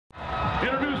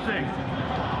6,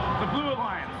 the Blue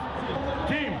Alliance.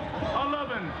 Team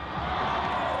 11.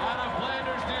 Out of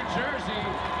Flanders, New Jersey,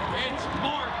 it's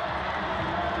MORT.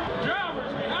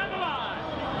 Drivers behind the line.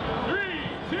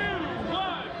 3, 2,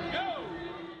 1, go!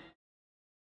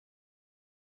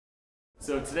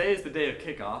 So today is the day of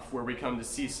kickoff, where we come to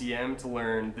CCM to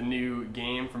learn the new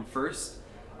game from FIRST.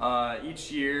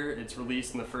 Each year it's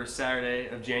released on the first Saturday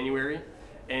of January,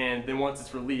 and then once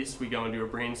it's released we go into a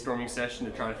brainstorming session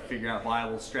to try to figure out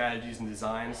viable strategies and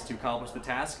designs to accomplish the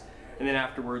task, and then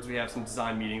afterwards we have some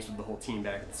design meetings with the whole team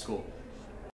back at the school.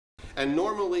 And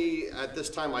normally at this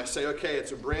time I say, okay,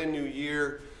 it's a brand new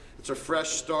year, it's a fresh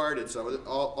start, it's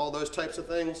all those types of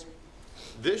things.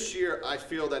 This year I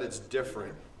feel that it's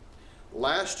different.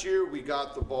 Last year we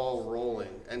got the ball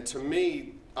rolling, and to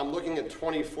me I'm looking at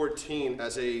 2014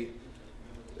 as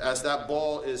that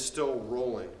ball is still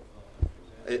rolling.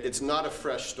 It's not a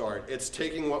fresh start. It's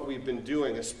taking what we've been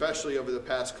doing, especially over the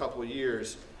past couple of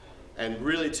years, and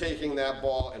really taking that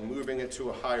ball and moving it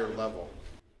to a higher level.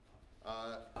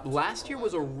 Last year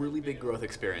was a really big growth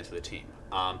experience for the team.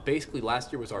 Basically,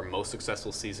 last year was our most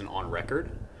successful season on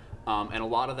record, and a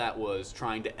lot of that was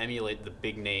trying to emulate the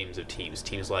big names of teams.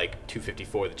 Teams like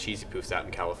 254, the Cheesy Poofs out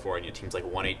in California, teams like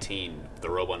 118, the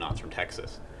Robonauts from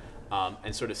Texas.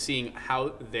 And sort of seeing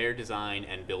how their design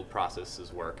and build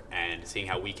processes work and seeing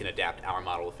how we can adapt our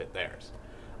model to fit theirs.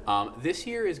 This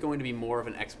year is going to be more of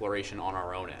an exploration on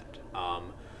our own end.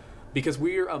 Because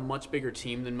we're a much bigger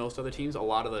team than most other teams, a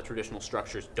lot of the traditional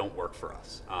structures don't work for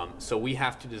us. So we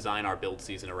have to design our build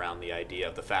season around the idea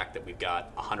of the fact that we've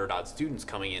got 100-odd students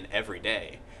coming in every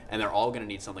day, and they're all going to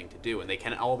need something to do, and they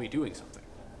can all be doing something.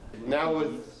 Now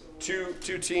with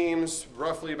two teams,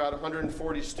 roughly about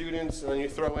 140 students, and then you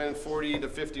throw in 40 to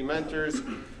 50 mentors,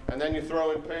 and then you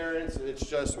throw in parents, it's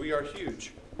just, we are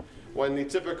huge. When the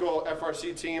typical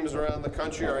FRC teams around the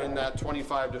country are in that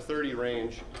 25 to 30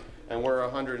 range, and we're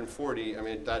 140, I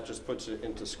mean, that just puts it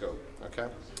into scope, okay?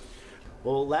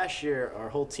 Well, last year, our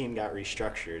whole team got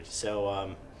restructured,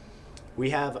 so we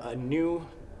have a new,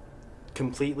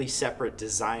 completely separate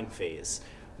design phase,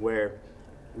 where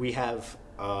we have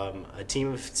a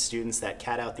team of students that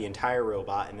CAD out the entire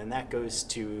robot, and then that goes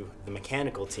to the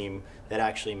mechanical team that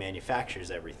actually manufactures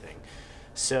everything.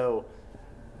 So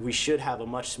we should have a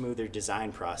much smoother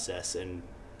design process and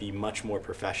be much more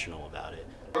professional about it.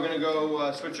 We're going to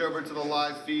go switch over to the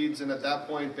live feeds, and at that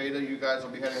point, Beta, you guys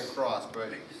will be heading across. But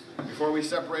before we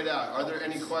separate out, are there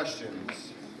any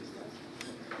questions?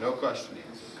 No questions.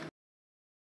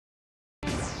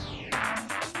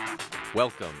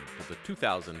 Welcome to the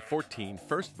 2014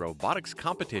 FIRST Robotics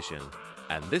Competition,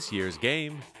 and this year's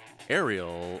game,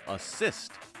 Aerial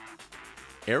Assist.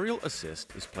 Aerial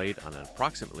Assist is played on an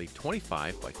approximately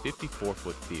 25 by 54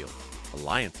 foot field.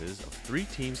 Alliances of 3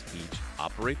 teams each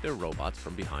operate their robots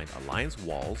from behind alliance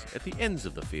walls at the ends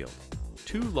of the field.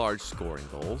 2 large scoring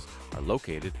goals are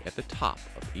located at the top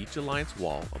of each alliance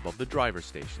wall above the driver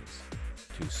stations.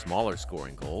 2 smaller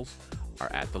scoring goals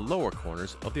are at the lower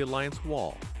corners of the alliance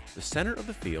wall. The center of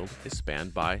the field is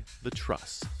spanned by the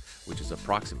truss, which is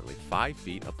approximately 5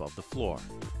 feet above the floor.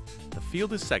 The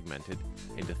field is segmented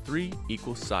into 3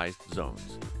 equal-sized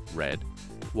zones: red,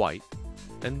 white,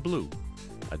 and blue.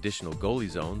 Additional goalie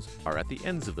zones are at the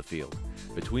ends of the field,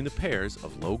 between the pairs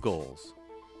of low goals.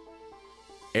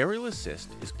 Aerial Assist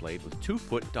is played with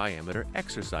 2-foot diameter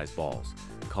exercise balls,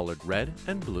 colored red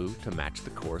and blue to match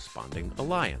the corresponding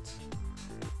alliance.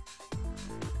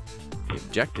 The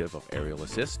objective of Aerial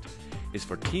Assist is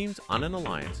for teams on an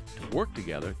alliance to work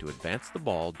together to advance the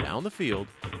ball down the field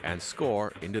and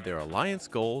score into their alliance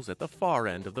goals at the far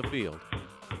end of the field.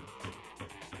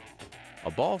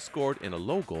 A ball scored in a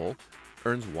low goal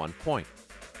earns 1 point.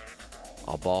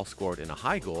 A ball scored in a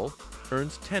high goal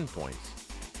earns 10 points.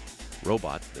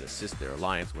 Robots that assist their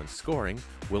alliance when scoring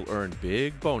will earn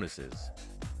big bonuses.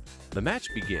 The match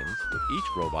begins with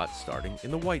each robot starting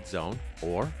in the white zone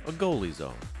or a goalie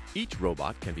zone. Each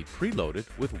robot can be preloaded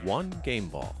with 1 game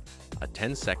ball. A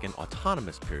 10-second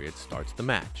autonomous period starts the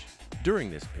match. During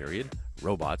this period,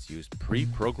 robots use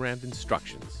pre-programmed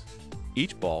instructions.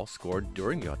 Each ball scored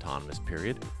during the autonomous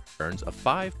period earns a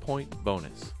 5-point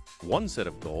bonus. 1 set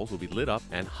of goals will be lit up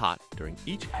and hot during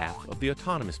each half of the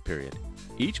autonomous period.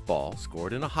 Each ball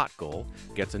scored in a hot goal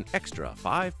gets an extra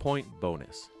 5-point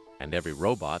bonus. And every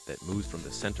robot that moves from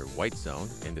the center white zone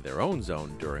into their own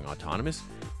zone during autonomous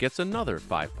gets another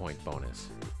 5-point bonus.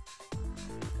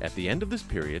 At the end of this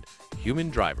period,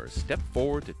 human drivers step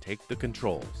forward to take the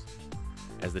controls.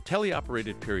 As the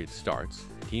teleoperated period starts,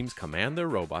 teams command their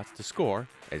robots to score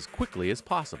as quickly as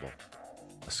possible.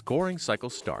 A scoring cycle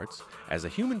starts as a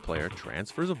human player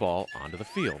transfers a ball onto the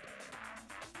field.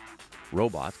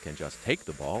 Robots can just take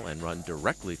the ball and run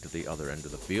directly to the other end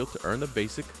of the field to earn the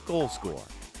basic goal score.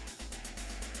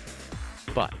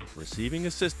 But receiving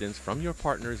assistance from your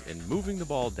partners in moving the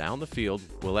ball down the field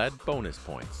will add bonus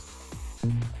points.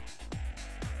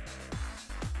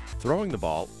 Throwing the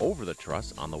ball over the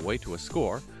truss on the way to a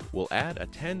score will add a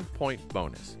 10-point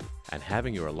bonus, and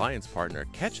having your alliance partner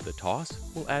catch the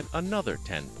toss will add another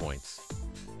 10 points.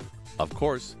 Of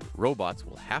course, robots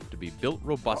will have to be built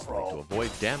robustly to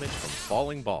avoid damage from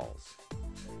falling balls.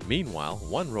 Meanwhile,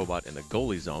 one robot in the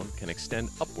goalie zone can extend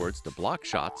upwards to block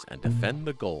shots and defend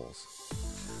the goals.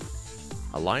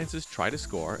 Alliances try to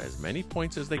score as many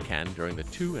points as they can during the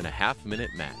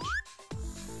 2.5-minute match.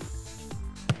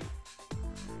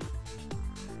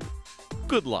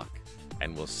 Good luck,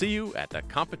 and we'll see you at the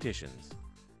competitions.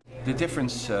 The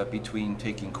difference between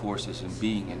taking courses and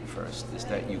being in first is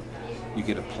that you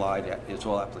get applied, it's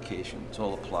all application, it's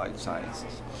all applied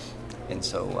sciences. And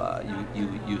so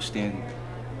you stand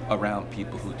around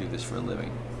people who do this for a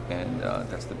living. And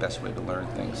that's the best way to learn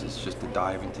things, is just to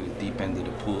dive into the deep end of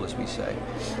the pool, as we say,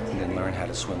 and then learn how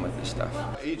to swim with this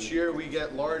stuff. Each year we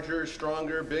get larger,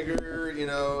 stronger, bigger, you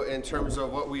know, in terms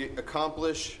of what we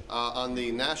accomplish on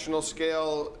the national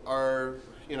scale.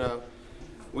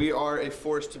 We are a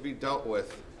force to be dealt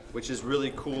with, which is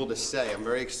really cool to say. I'm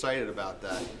very excited about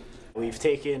that. We've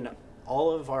taken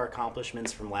all of our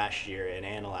accomplishments from last year and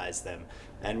analyzed them,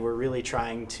 and we're really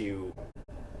trying to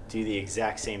do the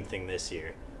exact same thing this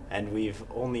year, and we've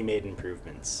only made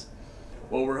improvements.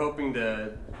 Well, we're hoping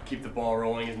to keep the ball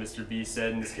rolling, as Mr. B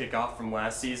said, in this kickoff from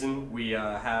last season. We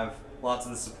have lots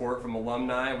of the support from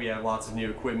alumni, we have lots of new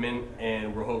equipment,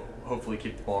 and we'll hopefully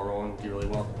keep the ball rolling, do really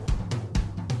well.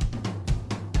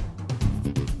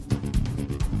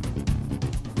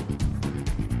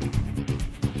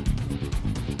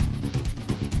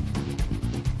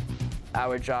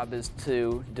 Our job is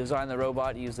to design the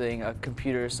robot using a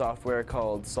computer software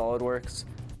called SolidWorks.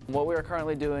 What we are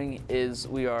currently doing is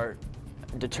we are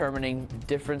determining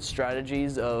different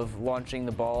strategies of launching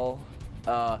the ball,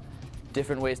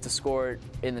 different ways to score it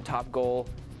in the top goal,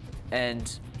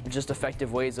 and just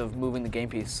effective ways of moving the game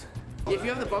piece. If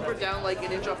you have the bumper down like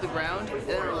an inch off the ground and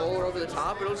then roll over the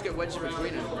top, it'll just get wedged in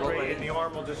between it. Right, and the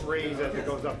arm will just raise as it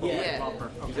goes up the bumper.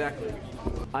 Exactly.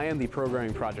 I am the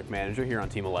programming project manager here on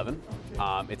Team 11.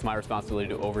 It's my responsibility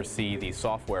to oversee the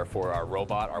software for our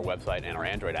robot, our website, and our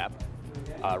Android app.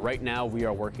 Right now, we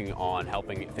are working on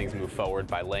helping things move forward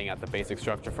by laying out the basic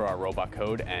structure for our robot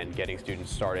code and getting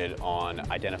students started on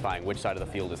identifying which side of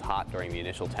the field is hot during the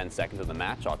initial 10 seconds of the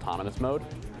match, autonomous mode.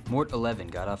 MORT 11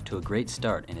 got off to a great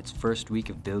start in its first week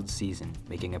of build season,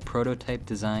 making a prototype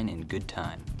design in good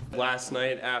time. Last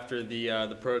night, after the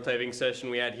prototyping session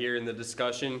we had here in the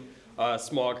discussion, a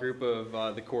small group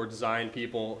of the core design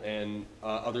people and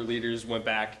other leaders went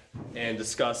back and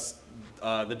discussed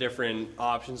the different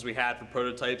options we had for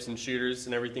prototypes and shooters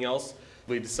and everything else.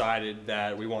 We decided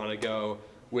that we want to go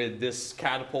with this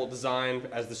catapult design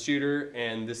as the shooter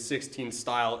and this 16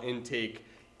 style intake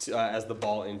as the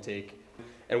ball intake.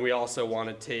 And we also want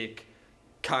to take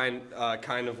kind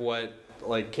of what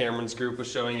like Cameron's group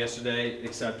was showing yesterday,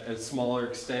 except a smaller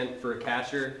extent for a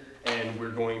catcher. And we're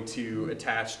going to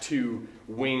attach 2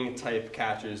 wing type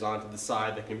catchers onto the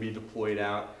side that can be deployed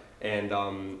out and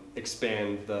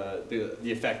expand the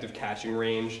effective catching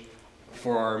range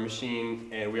for our machine.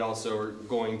 And we also are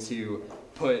going to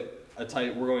put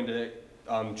we're going to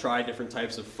try different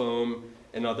types of foam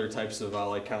and other types of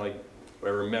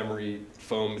whatever memory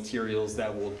foam materials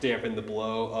that will dampen the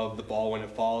blow of the ball when it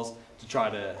falls to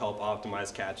try to help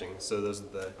optimize catching. So those are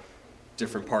the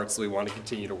different parts that we want to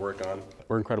continue to work on.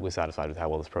 We're incredibly satisfied with how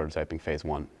well this prototyping phase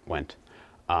 1 went.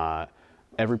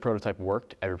 Every prototype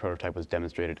worked, every prototype was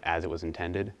demonstrated as it was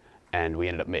intended, and we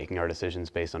ended up making our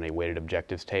decisions based on a weighted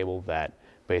objectives table that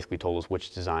basically told us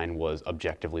which design was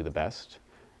objectively the best.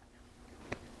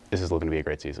 This is looking to be a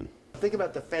great season. Think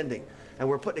about defending, and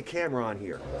we're putting a camera on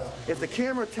here. If the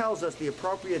camera tells us the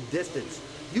appropriate distance,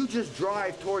 you just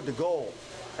drive toward the goal,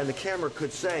 and the camera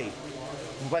could say,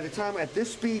 by the time at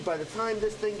this speed, by the time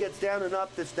this thing gets down and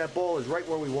up, that ball is right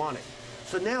where we want it.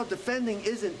 So now defending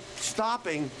isn't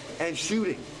stopping and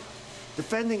shooting.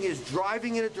 Defending is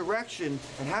driving in a direction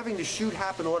and having the shoot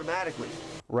happen automatically.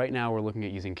 Right now we're looking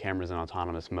at using cameras in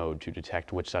autonomous mode to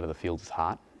detect which side of the field is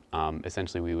hot.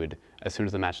 Essentially we would, as soon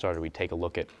as the match started, we'd take a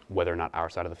look at whether or not our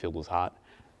side of the field was hot,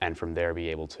 and from there be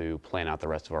able to plan out the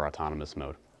rest of our autonomous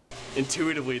mode.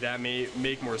 Intuitively, that may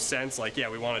make more sense. Like, yeah,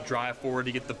 we want to drive forward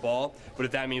to get the ball, but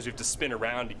if that means we have to spin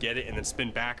around to get it and then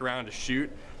spin back around to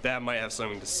shoot, that might have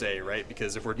something to say, right?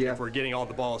 Because if we're getting all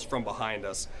the balls from behind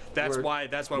us, that's why we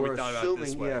thought about it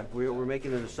this way. Yeah, we're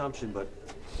making an assumption, but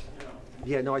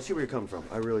Yeah, no, I see where you're coming from.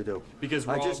 I really do. Because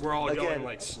we're all going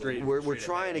like straight. We're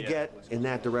trying to get in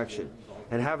that direction,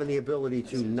 and having the ability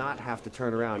to not have to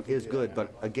turn around is good.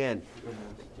 But again,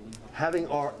 having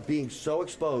being so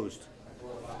exposed,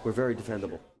 we're very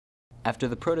defendable. After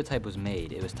the prototype was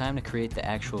made, it was time to create the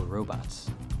actual robots.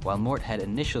 While MORT had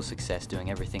initial success doing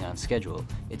everything on schedule,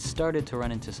 it started to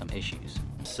run into some issues.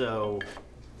 So,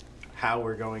 how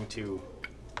we're going to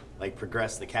like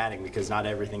progress the CADing, because not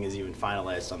everything is even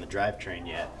finalized on the drivetrain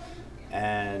yet,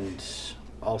 and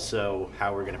also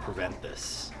how we're going to prevent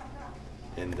this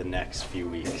in the next few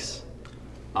weeks.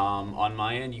 On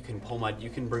my end, you can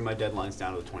bring my deadlines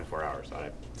down to the 24 hours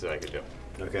that I could do.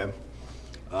 Okay.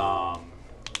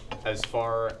 As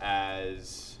far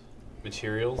as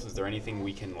materials, is there anything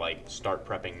we can like start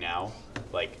prepping now?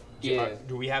 Like,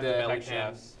 do we have the belly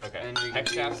pan? Okay.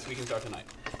 Hex shafts we can start tonight.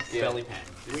 Yeah. Belly pan.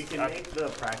 We can make the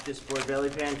practice board belly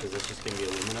pan because it's just going to be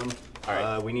aluminum. All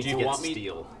right. We need to get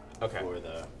steel for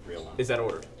the real one. Is that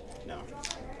ordered? No.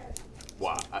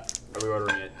 Wow. Are we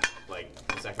ordering it like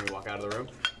the second we walk out of the room?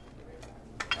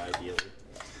 Ideally.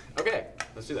 Okay,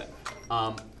 let's do that.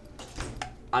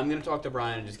 I'm going to talk to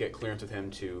Brian and just get clearance with him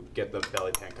to get the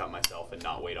belly pan cut myself and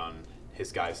not wait on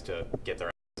his guys to get their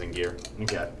asses in gear.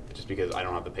 Okay. Just because I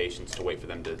don't have the patience to wait for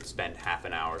them to spend half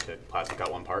an hour to plastic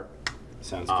cut one part.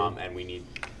 Sounds good. And we need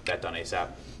that done ASAP.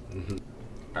 Mm-hmm.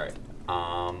 All right.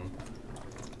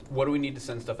 What do we need to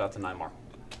send stuff out to Nymar?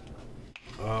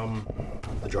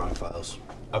 The drawing files.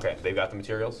 Okay, they've got the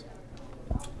materials?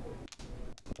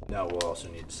 No, we'll also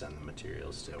need to send the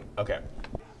materials too. Okay.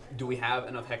 Do we have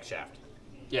enough hex shaft?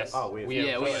 Yes. Oh, we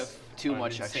have too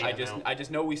much hex shaft. I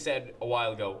just know we said a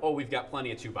while ago, oh, we've got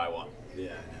plenty of 2x1.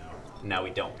 Yeah, I know. Now we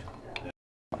don't.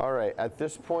 All right, at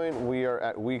this point, we are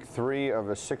at week 3 of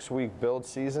a 6-week build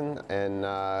season, and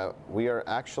we are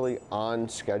actually on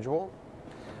schedule,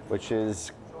 which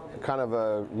is kind of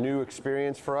a new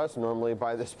experience for us. Normally,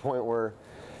 by this point,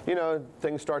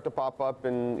 things start to pop up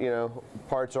and,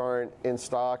 parts aren't in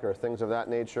stock or things of that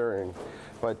nature.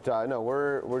 But no,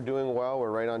 we're doing well.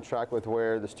 We're right on track with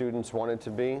where the students wanted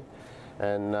to be.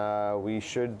 And we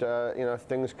should, if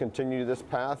things continue this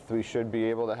path, we should be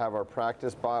able to have our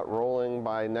practice bot rolling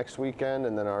by next weekend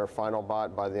and then our final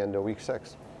bot by the end of week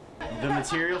 6. The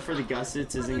material for the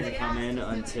gussets isn't going to come in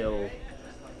until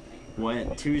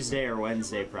Tuesday or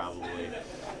Wednesday probably.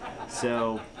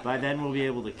 So by then we'll be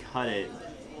able to cut it,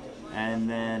 and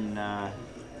then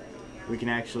we can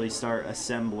actually start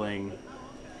assembling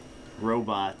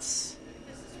robots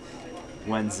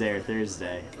Wednesday or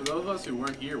Thursday. For those of us who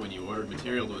weren't here when you ordered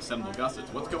material to assemble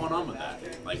gussets, what's going on with that?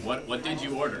 Like, what did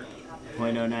you order?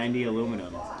 0.090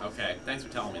 aluminum. Okay, thanks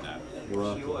for telling me that.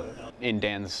 You're welcome. In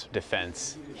Dan's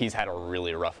defense, he's had a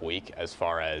really rough week as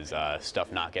far as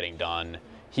stuff not getting done.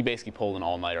 He basically pulled an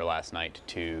all-nighter last night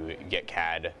to get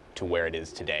CAD to where it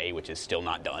is today, which is still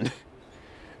not done.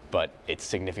 But it's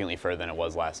significantly further than it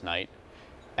was last night.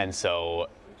 And so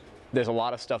there's a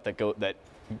lot of stuff that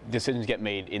decisions get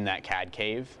made in that CAD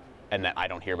cave, and that I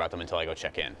don't hear about them until I go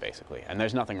check in, basically. And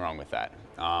there's nothing wrong with that.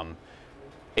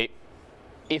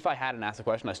 If I hadn't asked the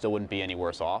question, I still wouldn't be any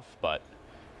worse off, but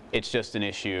it's just an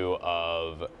issue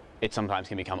of it sometimes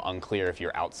can become unclear if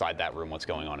you're outside that room what's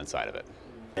going on inside of it.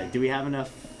 Do we have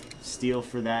enough steel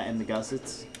for that in the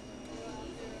gussets?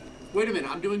 Wait a minute,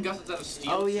 I'm doing gussets out of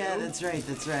steel. Oh yeah, that's right,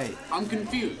 that's right. I'm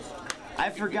confused. I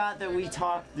forgot that we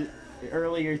talked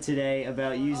earlier today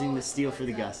about using the steel for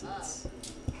the gussets.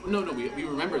 No, we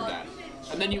remembered that.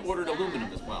 And then you ordered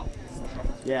aluminum as well.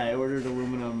 Yeah, I ordered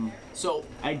aluminum. So,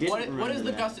 I didn't what is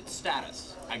the that. gusset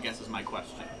status, I guess is my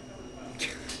question.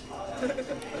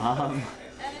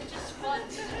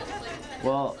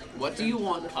 Well, what do you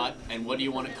want cut and what do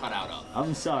you want it cut out of?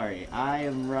 I'm sorry, I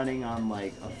am running on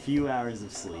like a few hours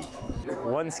of sleep.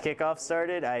 Once kickoff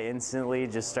started, I instantly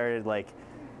just started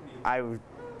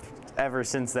ever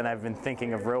since then I've been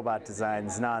thinking of robot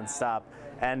designs nonstop.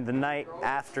 And the night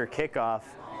after kickoff,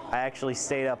 I actually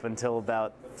stayed up until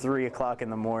about 3 o'clock in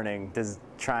the morning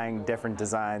trying different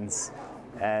designs.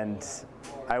 And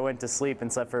I went to sleep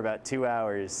and slept for about 2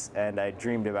 hours, and I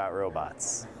dreamed about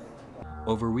robots.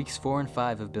 Over weeks 4 and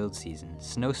 5 of build season,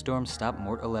 snowstorms stopped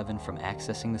MORT 11 from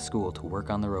accessing the school to work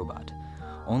on the robot.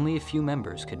 Only a few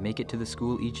members could make it to the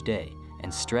school each day,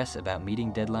 and stress about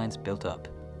meeting deadlines built up.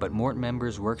 But MORT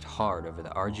members worked hard over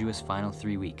the arduous final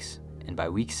 3 weeks, and by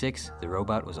week 6, the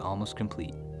robot was almost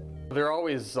complete. There are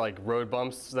always like road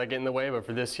bumps that get in the way, but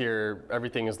for this year,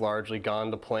 everything has largely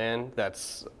gone to plan.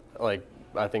 That's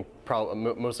I think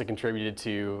probably mostly contributed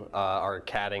to our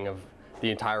CADing of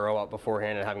the entire robot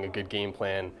beforehand and having a good game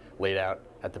plan laid out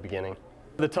at the beginning.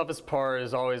 The toughest part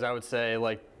is always, I would say,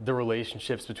 like the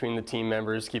relationships between the team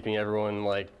members, keeping everyone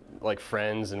like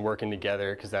friends and working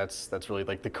together, because that's really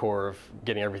like the core of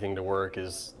getting everything to work,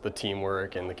 is the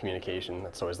teamwork and the communication.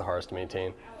 That's always the hardest to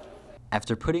maintain.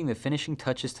 After putting the finishing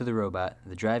touches to the robot,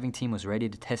 the driving team was ready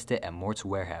to test it at MORT's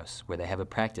warehouse, where they have a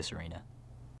practice arena.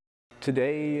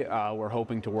 Today, we're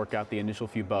hoping to work out the initial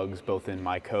few bugs both in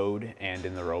my code and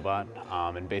in the robot.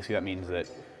 And basically that means that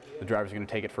the driver's going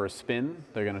to take it for a spin,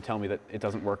 they're going to tell me that it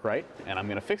doesn't work right, and I'm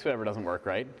going to fix whatever doesn't work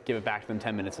right, give it back to them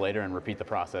 10 minutes later, and repeat the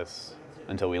process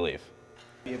until we leave.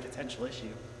 Be a potential issue.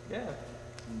 Yeah.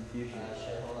 In the future.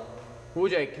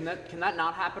 Wujay, can that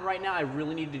not happen right now? I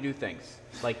really need to do things.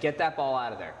 Like, get that ball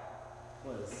out of there.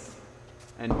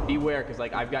 And beware, because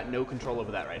like I've got no control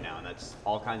over that right now, and that's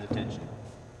all kinds of tension.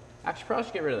 Actually, probably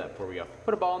should get rid of that before we go.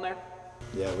 Put a ball in there.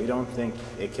 Yeah, we don't think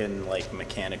it can like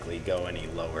mechanically go any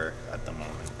lower at the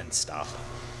moment and stop.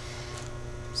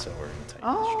 So we're gonna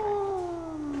tighten the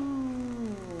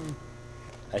string.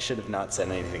 I should have not said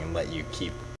anything and let you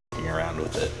keep f***ing around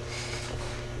with it.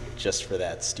 Just for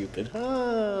that stupid.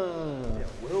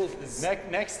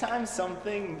 Next time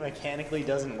something mechanically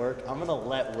doesn't work, I'm gonna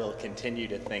let Will continue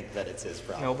to think that it's his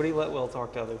problem. Nobody let Will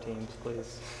talk to other teams,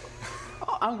 please.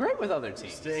 Oh, I'm great with other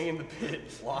teams. Staying in the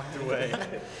pit, locked away.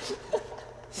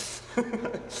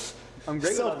 I'm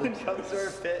great with other Someone comes to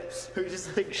our pit, we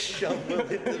just like shove Will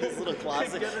into this little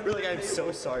closet. We're like, I'm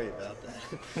so sorry about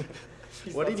that.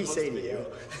 What did he say to you?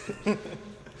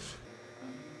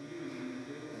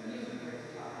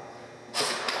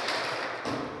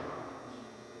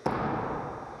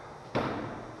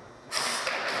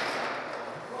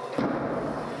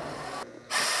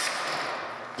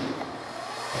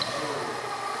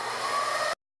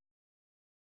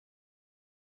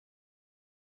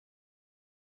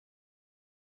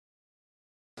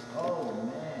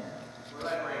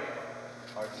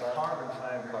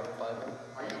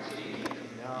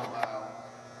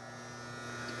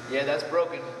 Yeah, that's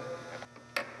broken.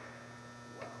 Wow.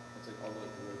 It's like all the way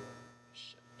through.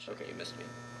 Shit. Okay, you missed me.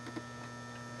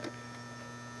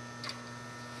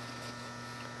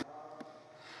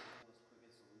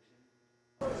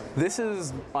 This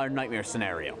is our nightmare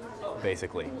scenario,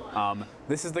 basically.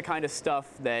 This is the kind of stuff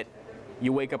that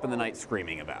you wake up in the night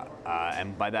screaming about.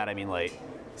 And by that I mean like,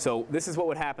 so this is what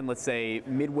would happen, let's say,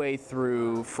 midway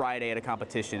through Friday at a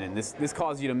competition, and this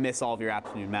caused you to miss all of your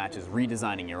afternoon matches,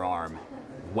 redesigning your arm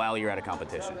while you're at a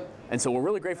competition. And so we're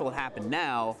really grateful it happened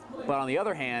now, but on the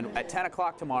other hand, at 10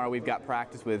 o'clock tomorrow we've got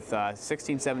practice with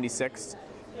 1676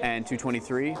 and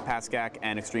 223, Pascac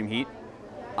and Extreme Heat.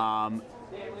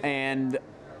 And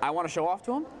I want to show off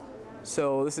to them,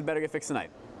 so this had better get fixed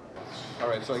tonight. All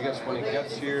right, so I guess when it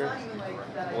gets here,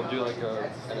 we'll do like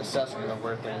an assessment of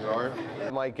where things are.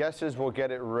 My guess is we'll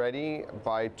get it ready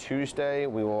by Tuesday.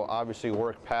 We will obviously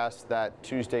work past that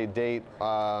Tuesday date.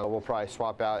 We'll probably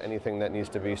swap out anything that needs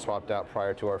to be swapped out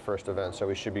prior to our first event, so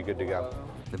we should be good to go.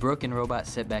 The broken robot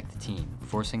set back the team,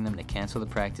 forcing them to cancel the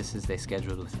practices they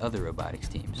scheduled with other robotics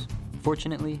teams.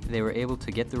 Fortunately, they were able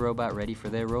to get the robot ready for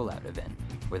their rollout event,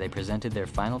 where they presented their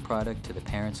final product to the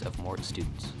parents of MORT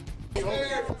students.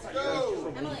 Let's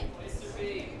go.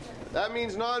 That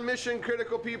means non-mission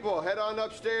critical people. Head on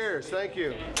upstairs. Thank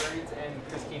you. Burns and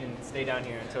Christine stay down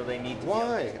here until they need to.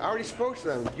 Why? I already spoke to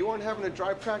them. You aren't having a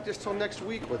dry practice till next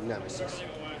week with Nemesis.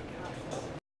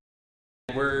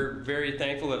 We're very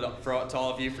thankful to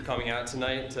all of you for coming out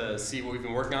tonight to see what we've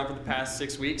been working on for the past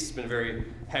 6 weeks. It's been a very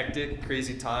hectic,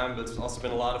 crazy time, but it's also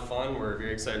been a lot of fun. We're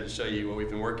very excited to show you what we've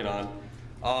been working on.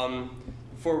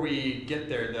 Before we get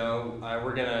there, though,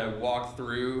 we're gonna walk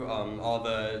through all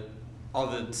the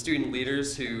student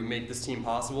leaders who make this team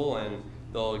possible, and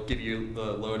they'll give you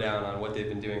the lowdown on what they've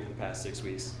been doing for the past 6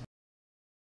 weeks.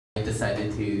 I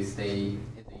decided to stay in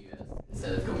the U.S.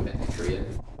 instead of going back to Korea,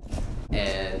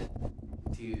 and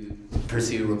to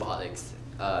pursue robotics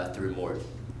through MORT.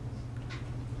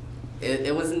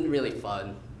 It wasn't really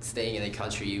fun staying in a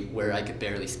country where I could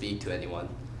barely speak to anyone,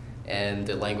 and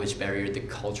the language barrier, the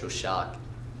cultural shock,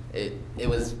 it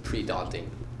was pretty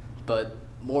daunting. But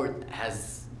MORT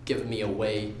has given me a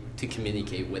way to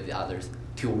communicate with others,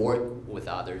 to work with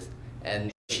others,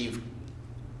 and achieve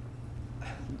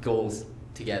goals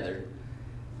together.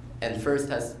 And first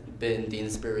has been the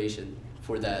inspiration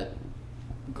for that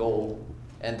goal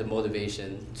and the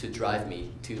motivation to drive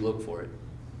me to look for it.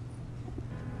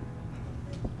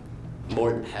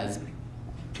 MORT has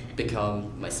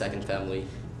become my second family,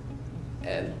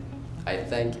 and I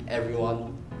thank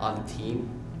everyone on the team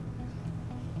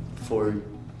for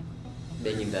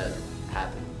making that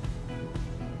happen.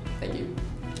 Thank you.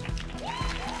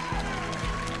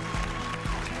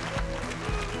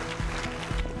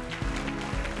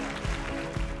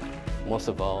 most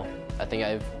of all, I think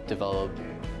I've developed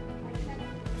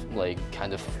like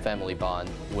kind of family bond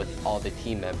with all the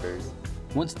team members.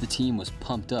 Once the team was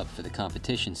pumped up for the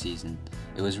competition season,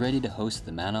 it was ready to host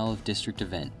the Mount Olive District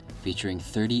event featuring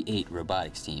 38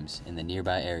 robotics teams in the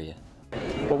nearby area.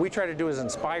 What we try to do is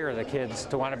inspire the kids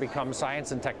to want to become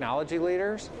science and technology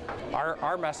leaders.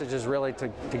 Our message is really to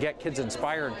get kids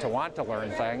inspired to want to learn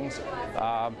things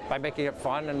by making it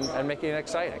fun and making it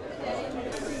exciting.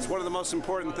 It's one of the most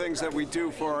important things that we do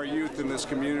for our youth in this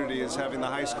community is having the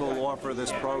high school offer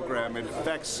this program. It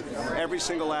affects every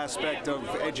single aspect of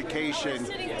education,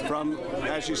 from,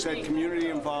 as you said, community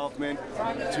involvement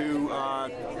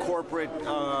to corporate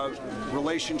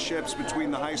relationships between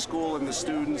the high school and the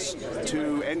students,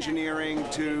 to engineering,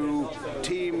 to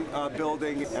team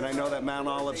building, and I know that Mount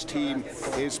Olive's team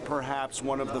is perhaps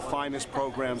one of the finest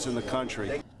programs in the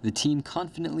country. The team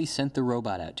confidently sent the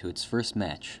robot out to its first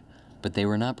match, but they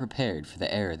were not prepared for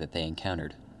the error that they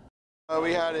encountered.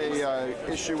 We had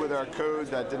a issue with our code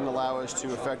that didn't allow us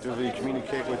to effectively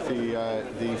communicate with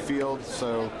the field,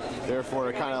 so therefore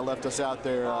it kind of left us out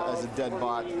there as a dead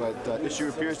bot. But issue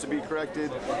appears to be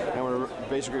corrected, and we're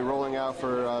basically rolling out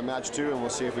for match 2, and we'll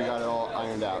see if we got it all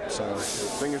ironed out. So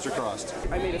fingers are crossed.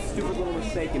 I made a stupid little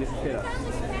mistake and it hit us.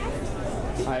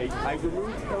 I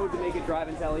removed code to make it drive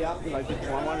and tally up because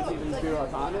I wanted to see them zero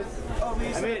autonomous.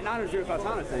 I made it not a zero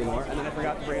autonomous anymore, and then I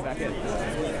forgot to bring it back in.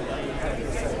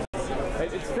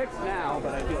 It's fixed now,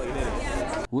 but I feel like it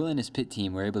is. Will and his pit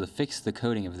team were able to fix the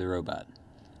coding of the robot.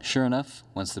 Sure enough,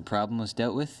 once the problem was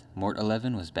dealt with, MORT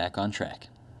 11 was back on track.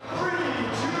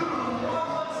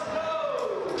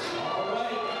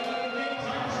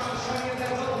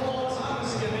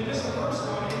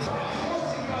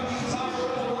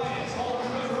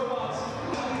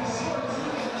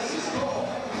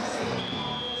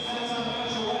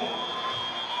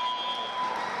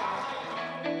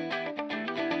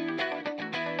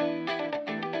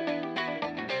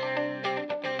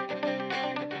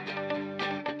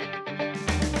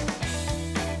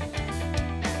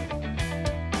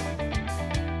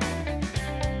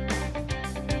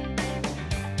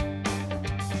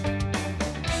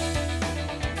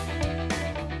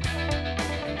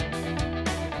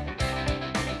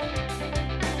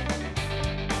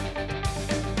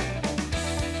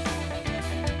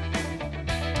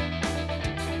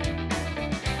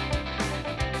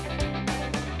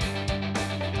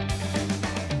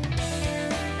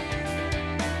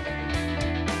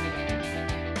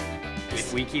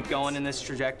 If we keep going in this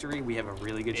trajectory, we have a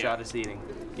really good shot at seeding.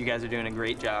 You guys are doing a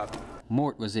great job.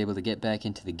 MORT was able to get back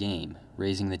into the game,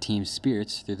 raising the team's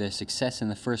spirits through their success in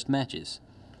the first matches.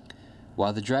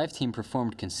 While the drive team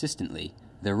performed consistently,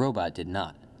 their robot did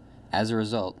not. As a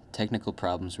result, technical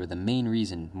problems were the main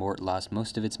reason MORT lost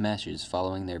most of its matches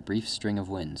following their brief string of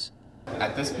wins.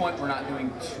 At this point, we're not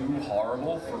doing too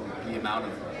horrible for the amount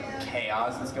of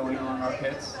chaos that's going on in our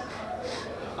pits.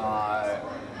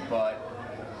 But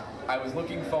I was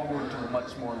looking forward to a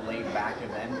much more laid-back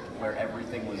event where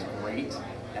everything was great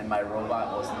and my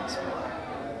robot wasn't exploding.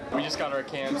 We just got our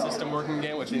cam system working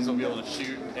again, which means we'll be able to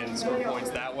shoot and score points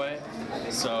that way.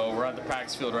 So we're at the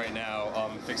practice field right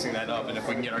now fixing that up, and if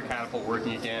we can get our catapult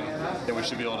working again, then we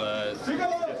should be able to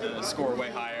get the score way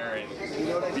higher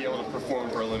and be able to perform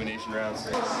for elimination rounds.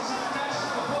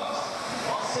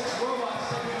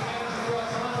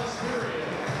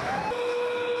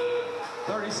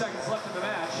 30 seconds left in the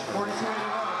match. 42-81.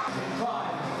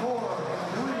 5, 4,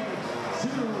 3, 2,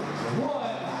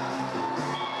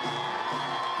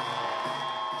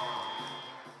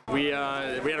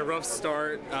 1. We had a rough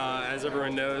start, as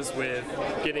everyone knows, with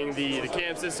getting the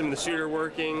cam system and the shooter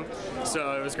working.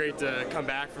 So it was great to come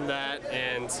back from that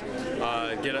and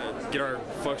get our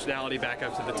functionality back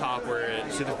up to the top where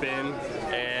it should have been.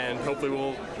 And hopefully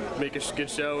we'll make a good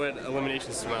show at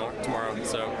eliminations tomorrow.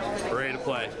 So we're ready to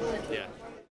play. Yeah.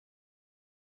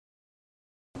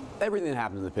 Everything that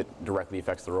happens in the pit directly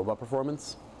affects the robot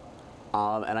performance.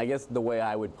 And I guess the way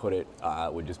I would put it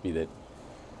would just be that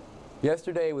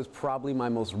yesterday was probably my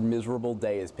most miserable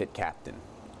day as pit captain,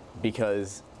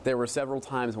 because there were several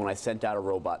times when I sent out a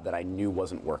robot that I knew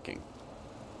wasn't working,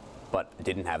 but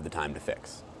didn't have the time to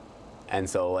fix. And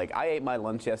so, like, I ate my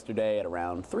lunch yesterday at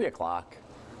around 3 o'clock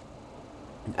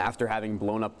after having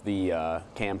blown up the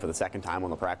cam for the second time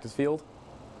on the practice field,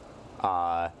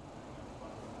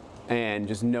 and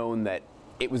just known that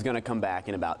it was going to come back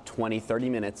in about 20-30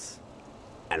 minutes,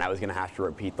 and I was going to have to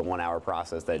repeat the 1-hour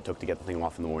process that it took to get the thing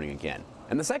off in the morning again.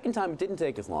 And the second time, it didn't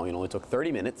take as long. It only took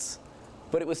 30 minutes,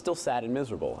 but it was still sad and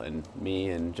miserable. And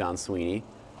me and John Sweeney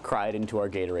cried into our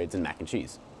Gatorades and mac and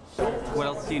cheese. What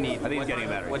else do you need? I think he's getting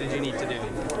better. What did you need to do?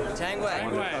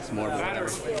 That's more, but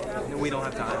whatever. We don't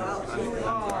have time.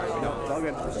 I'm sorry. No, it's all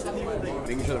good.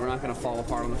 Making sure that we're not going to fall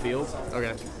apart on the field.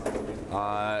 Okay.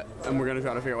 And we're going to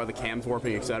try to figure out why the cam's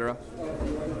warping, etc.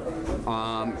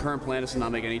 Current plan is to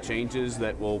not make any changes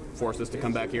that will force us to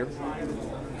come back here.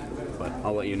 But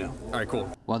I'll let you know. All right,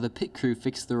 cool. While the pit crew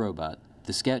fixed the robot,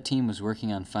 the scout team was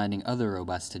working on finding other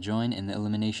robots to join in the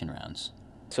elimination rounds.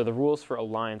 So the rules for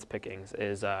alliance pickings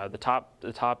is the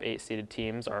top 8 seeded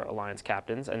teams are alliance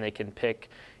captains, and they can pick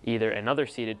either another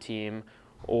seeded team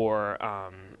or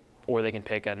they can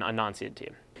pick a non-seeded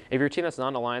team. If you're a team that's not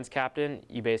an alliance captain,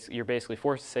 you're basically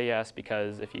forced to say yes,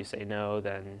 because if you say no,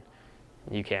 then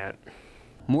you can't.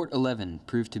 MORT 11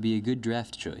 proved to be a good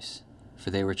draft choice,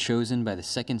 for they were chosen by the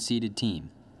second seeded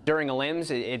team. During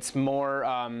elims, it's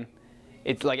more,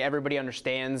 it's like everybody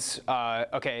understands,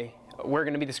 okay, we're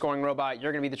going to be the scoring robot,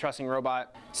 you're going to be the trusting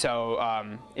robot,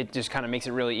 so it just kind of makes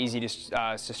it really easy to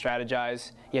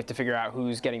strategize. You have to figure out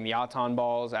who's getting the auton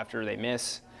balls after they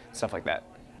miss, stuff like that.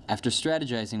 After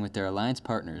strategizing with their alliance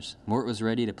partners, MORT was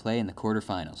ready to play in the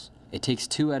quarterfinals. It takes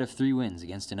 2 out of 3 wins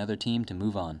against another team to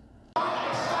move on.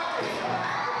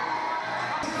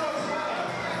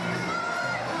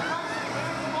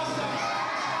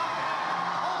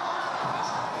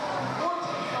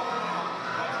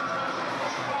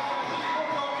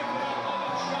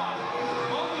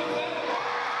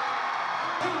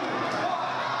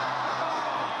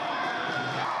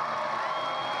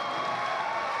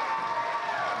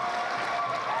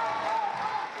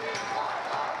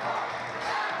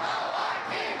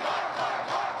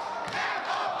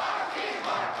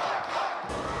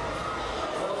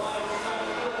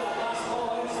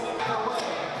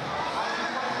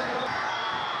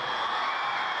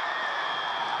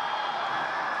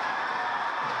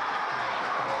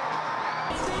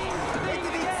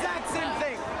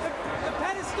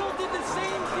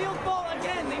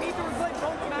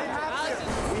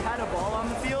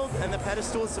 And the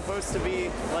pedestal is supposed to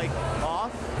be like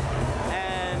off,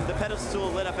 and the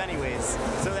pedestal lit up anyways.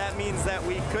 So that means that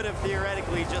we could have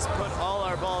theoretically just put all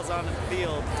our balls on the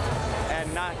field and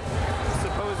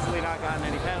supposedly not gotten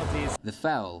any penalties. The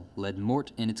foul led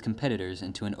MORT and its competitors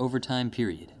into an overtime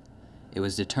period. It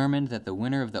was determined that the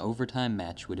winner of the overtime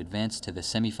match would advance to the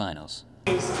semifinals.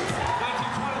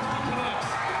 1923 connects.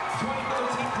 13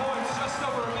 points, just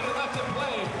over a minute left to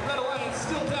play. Red Alliance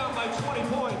still down by 20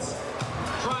 points.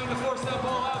 Trying to force that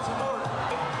ball out to MORT.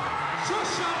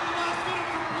 Just shot in the last minute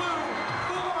from Blue.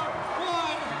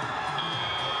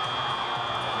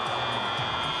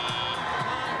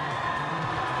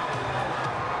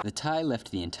 4-1. The tie left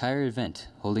the entire event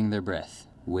holding their breath,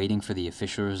 waiting for the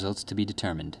official results to be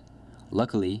determined.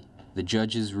 Luckily, the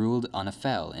judges ruled on a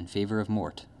foul in favor of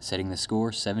MORT, setting the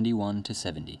score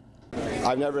 71-70.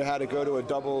 I've never had to go to a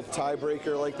double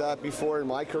tiebreaker like that before in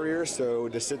my career, so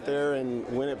to sit there and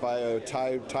win it by a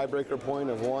tiebreaker point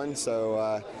of 1, so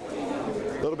a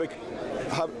little bit,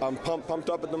 I'm pumped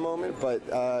up at the moment, but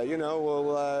you know,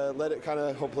 we'll let it kind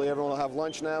of, hopefully everyone will have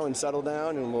lunch now and settle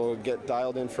down, and we'll get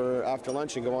dialed in for after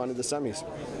lunch and go on to the semis.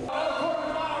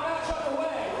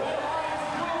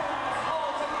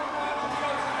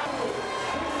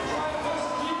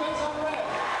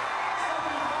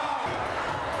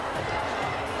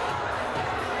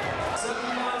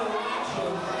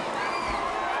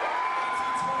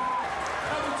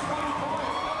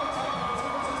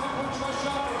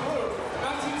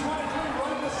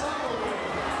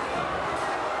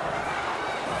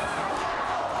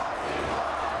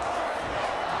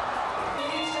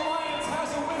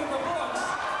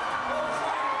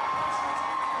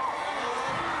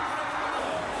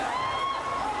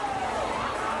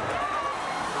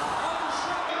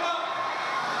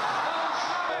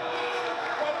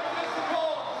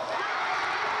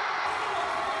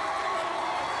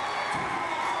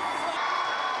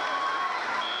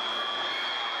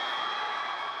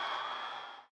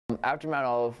 After Mount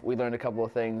Olive, we learned a couple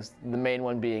of things, the main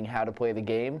one being how to play the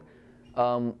game.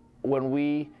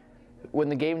 When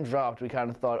the game dropped, we kind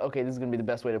of thought, okay, this is going to be the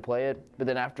best way to play it. But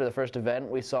then after the first event,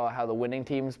 we saw how the winning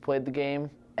teams played the game,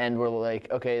 and we're like,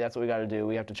 okay, that's what we got to do.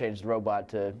 We have to change the robot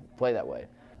to play that way.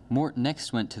 MORT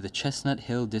next went to the Chestnut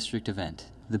Hill District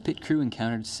event. The pit crew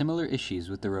encountered similar issues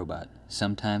with the robot,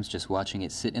 sometimes just watching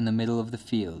it sit in the middle of the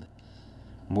field.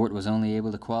 MORT was only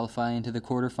able to qualify into the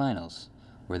quarterfinals,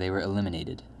 where they were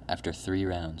eliminated after 3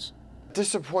 rounds.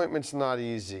 Disappointment's not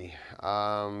easy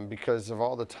because of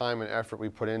all the time and effort we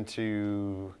put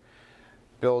into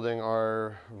building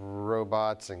our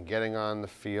robots and getting on the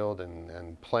field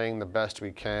and playing the best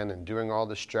we can and doing all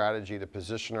the strategy to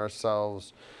position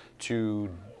ourselves to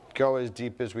go as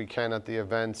deep as we can at the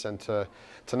events, and to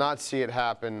not see it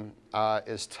happen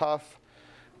is tough.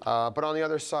 But on the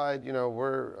other side, you know,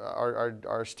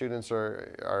 our students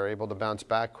are able to bounce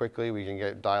back quickly. We can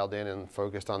get dialed in and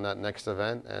focused on that next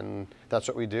event, and that's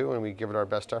what we do, and we give it our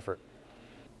best effort.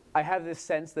 I have this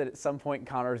sense that at some point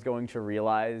Connor is going to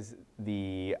realize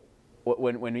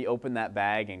when we open that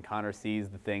bag and Connor sees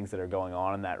the things that are going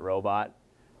on in that robot,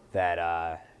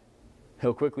 that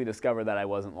he'll quickly discover that I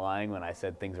wasn't lying when I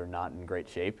said things are not in great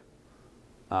shape.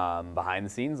 Behind the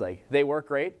scenes, like, they work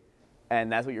great,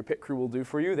 and that's what your pit crew will do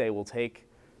for you. They will take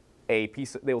a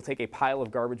pile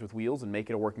of garbage with wheels and make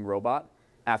it a working robot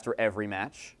after every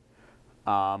match.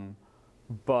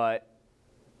 But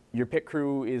your pit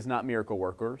crew is not miracle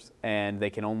workers, and they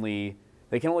can only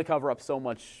cover up so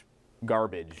much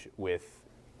garbage with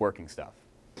working stuff.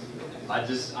 I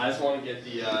just want to get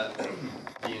the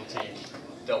intake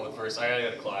dealt with first. I gotta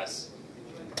go to class.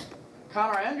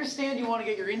 Connor, I understand you want to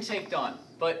get your intake done,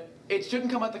 but it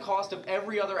shouldn't come at the cost of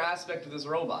every other aspect of this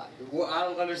robot. Well, I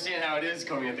don't understand how it is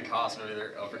coming at the cost of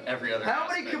every other How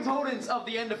aspect. many components of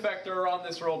the end effector are on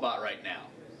this robot right now?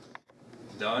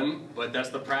 Done, but that's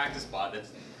the practice pod.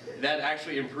 That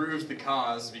actually improves the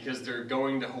cause because they're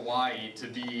going to Hawaii to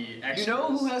be extras. You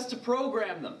know who has to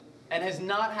program them and has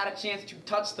not had a chance to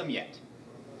touch them yet?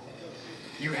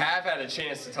 You have had a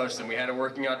chance to touch them. We had a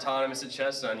working autonomous at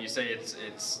Chestnut, and you say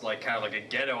it's like kind of like a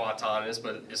ghetto autonomous,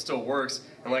 but it still works.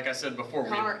 And like I said before,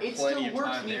 Connor, we have plenty of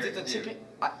time means there. it's a ticking.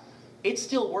 It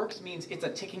still works means it's a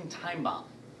ticking time bomb.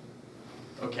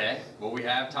 Okay, well we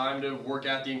have time to work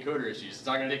out the encoder issues. It's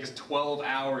not going to take us 12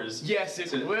 hours. Yes,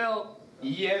 it will.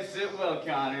 Yes, it will,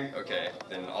 Connor. Okay,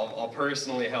 then I'll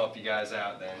personally help you guys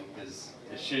out then, because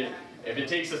if it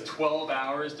takes us 12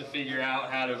 hours to figure out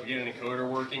how to get an encoder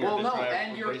working, or and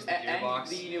the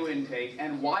new intake,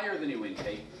 and wire the new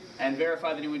intake, and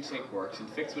verify the new intake works, and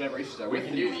fix whatever issues are. We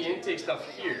can do the intake stuff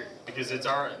here because it's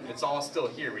all still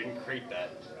here. We didn't create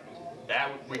that.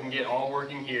 That we can get all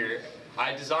working here.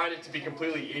 I designed it to be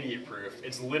completely idiot-proof.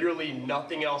 It's literally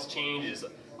nothing else changes.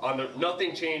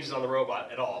 Nothing changes on the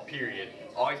robot at all, period.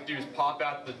 All you have to do is pop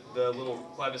out the little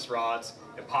clevis rods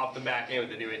and pop them back in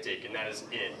with the new intake, and that is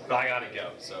it. But I gotta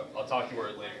go, so I'll talk to you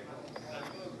about it later.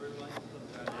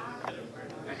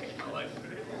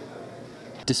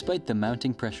 Despite the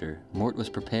mounting pressure, Mort was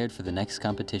prepared for the next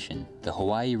competition, the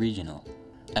Hawaii Regional.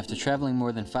 After traveling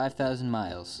more than 5,000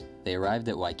 miles, they arrived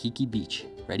at Waikiki Beach,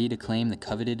 ready to claim the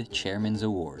coveted Chairman's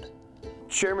Award.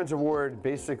 Chairman's Award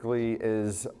basically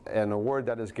is an award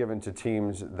that is given to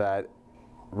teams that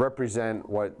represent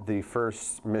what the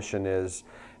first mission is.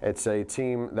 It's a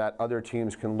team that other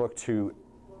teams can look to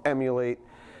emulate,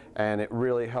 and it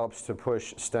really helps to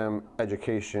push STEM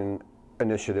education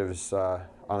initiatives on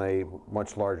a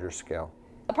much larger scale.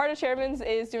 A part of Chairman's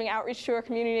is doing outreach to our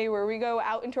community, where we go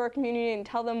out into our community and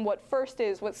tell them what FIRST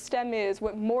is, what STEM is,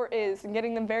 what MORT is, and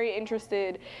getting them very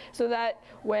interested so that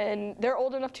when they're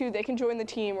old enough to, they can join the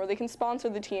team, or they can sponsor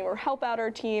the team, or help out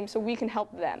our team so we can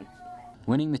help them.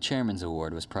 Winning the Chairman's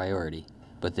Award was priority,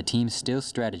 but the team still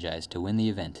strategized to win the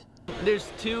event. There's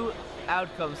two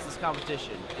outcomes to this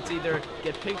competition. It's either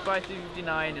get picked by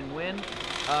 359 and win,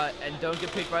 and don't get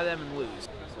picked by them and lose.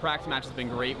 Practice match has been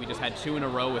great. We just had 2 in a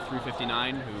row with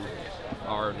 359, who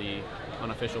are the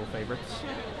unofficial favorites.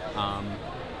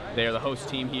 They're the host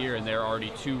team here, and they're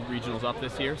already 2 regionals up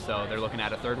this year, so they're looking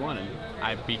at a 3rd one, and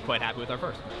I'd be quite happy with our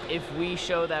first. If we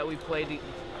show that we played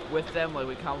with them, like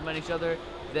we complement each other,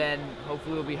 then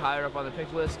hopefully we'll be higher up on the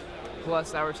pick list.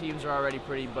 Plus, our teams are already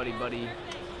pretty buddy-buddy.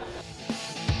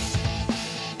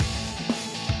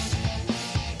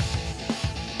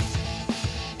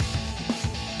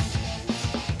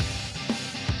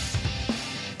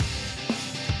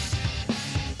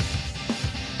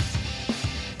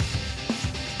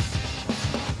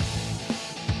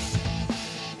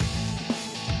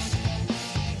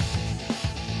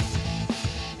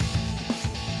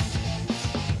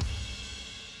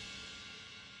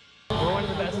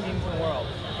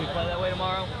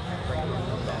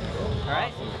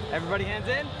 Everybody hands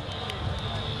in.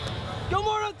 Go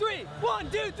Mort on 3. 1,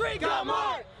 2, 3, go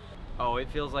Mort! Oh, it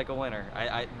feels like a winner.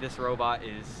 This robot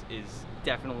is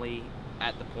definitely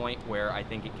at the point where I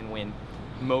think it can win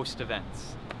most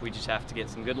events. We just have to get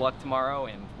some good luck tomorrow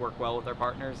and work well with our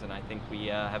partners, and I think we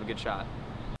have a good shot.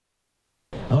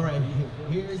 All right,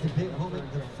 here's the big moment,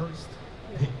 the first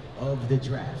pick of the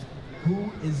draft.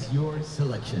 Who is your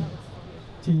selection?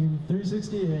 Team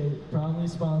 368, proudly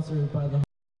sponsored by the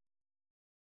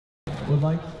would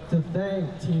like to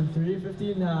thank Team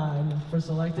 359 for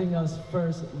selecting us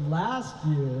first last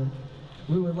year.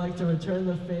 We would like to return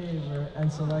the favor and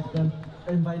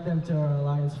invite them to our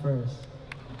Alliance First.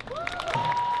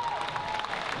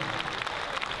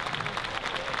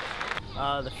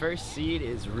 The first seed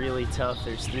is really tough.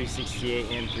 There's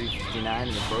 368 and 359,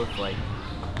 and they're both like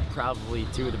probably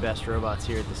two of the best robots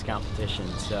here at this competition.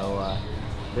 So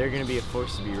they're going to be a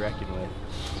force to be reckoned with.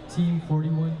 Team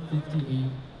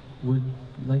 4158 would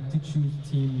like to choose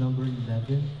team number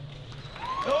 11.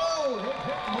 Oh,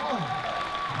 hit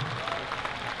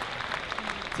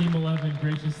one. Team 11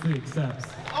 graciously accepts.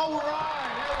 All right,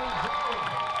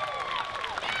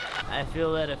 I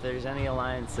feel that if there's any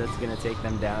alliance that's going to take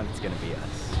them down, it's going to be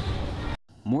us.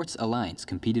 Mort's alliance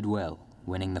competed well,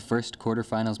 winning the first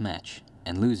quarterfinals match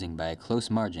and losing by a close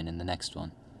margin in the next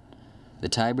one. The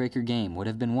tiebreaker game would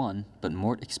have been won, but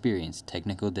Mort experienced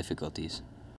technical difficulties.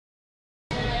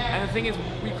 And the thing is,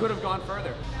 we could have gone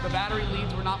further. The battery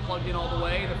leads were not plugged in all the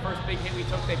way. The first big hit we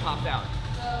took, they popped out.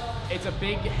 It's a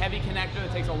big, heavy connector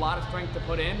that takes a lot of strength to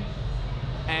put in.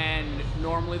 And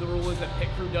normally the rule is that pit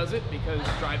crew does it because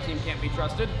drive team can't be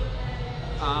trusted.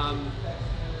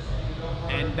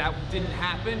 And that didn't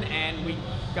happen, and we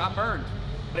got burned.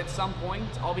 But at some point,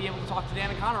 I'll be able to talk to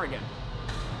Dan and Connor again.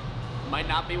 Might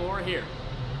not be while we're here,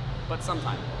 but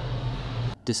sometime.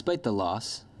 Despite the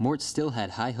loss, Mort still had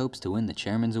high hopes to win the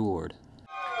Chairman's Award.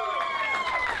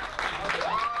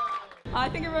 I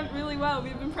think it went really well.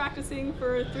 We've been practicing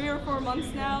for 3 or 4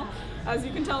 months now. As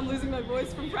you can tell, I'm losing my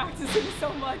voice from practicing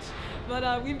so much.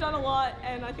 But we've done a lot,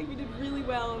 and I think we did really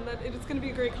well, and that it's going to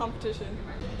be a great competition.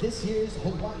 This year's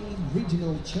Hawaii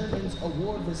Regional Chairman's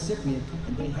Award recipient,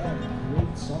 and they have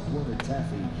great saltwater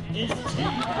taffy.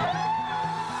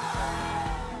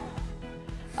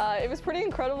 It was pretty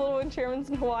incredible to win Chairman's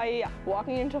in Hawaii.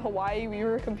 Walking into Hawaii, we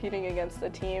were competing against a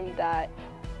team that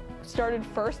started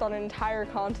first on an entire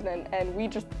continent, and we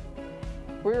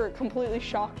were completely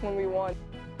shocked when we won.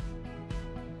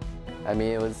 I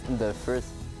mean, it was the first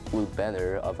blue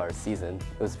banner of our season.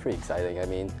 It was pretty exciting. I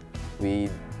mean, we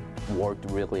worked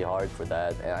really hard for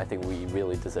that, and I think we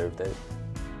really deserved it.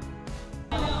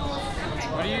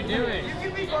 What are you doing?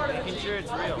 Making sure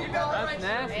it's real. That's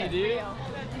nasty, dude.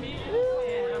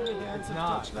 It's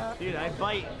not. Dude, I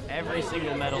bite every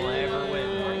single medal I ever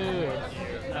win.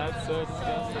 That's so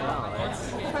disgusting. No,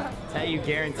 that's how you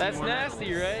guarantee That's more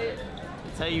nasty, medals. right?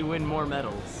 That's how you win more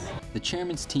medals. The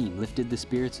Chairman's team lifted the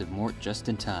spirits of Mort just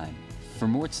in time. For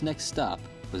Mort's next stop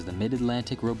was the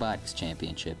Mid-Atlantic Robotics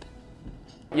Championship.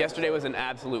 Yesterday was an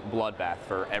absolute bloodbath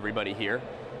for everybody here,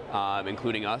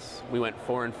 including us. We went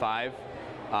 4 and 5.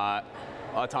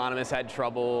 Autonomous had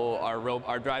trouble.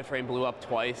 Our drivetrain blew up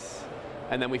twice,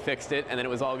 and then we fixed it, and then it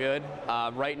was all good.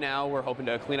 Right now, we're hoping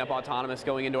to clean up Autonomous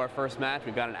going into our first match.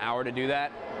 We've got an hour to do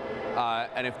that,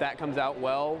 and if that comes out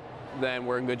well, then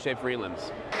we're in good shape for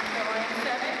elims.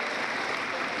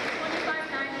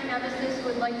 2590 Nemesis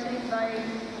would like to invite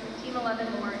Team 11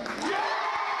 MORT.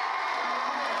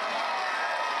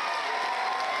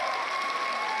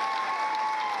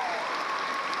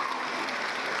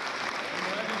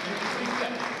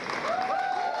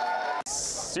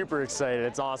 Super excited.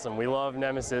 It's awesome. We love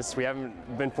Nemesis. We haven't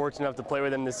been fortunate enough to play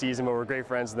with them this season, but we're great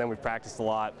friends with them. We've practiced a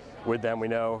lot with them. We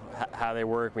know how they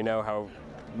work. We know how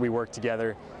we work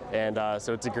together. And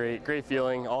so it's a great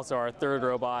feeling. Also, our third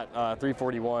robot,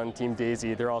 341, Team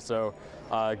Daisy, they're also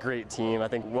a great team. I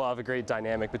think we'll have a great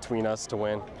dynamic between us to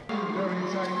win. Very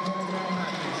exciting program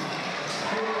matches.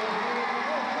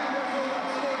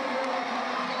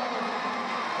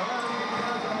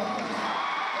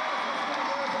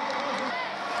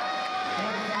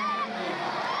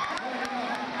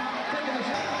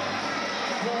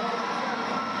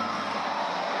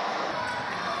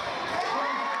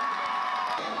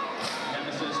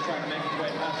 Trying to make its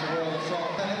way past the Royal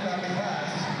Assault. The headbounding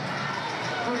pass.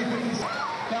 350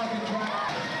 Falcon track.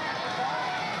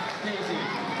 Daisy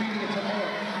feeding it to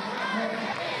Mort.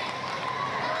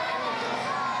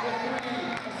 With 3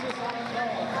 assists on the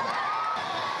ball.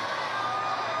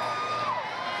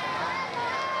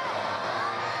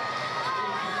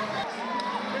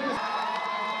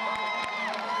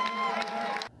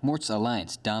 Mort's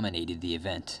alliance dominated the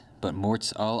event, but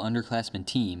Mort's all-underclassmen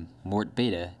team, Mort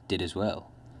Beta, did as well.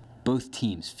 Both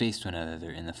teams faced one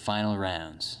another in the final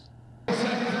rounds. Nemesis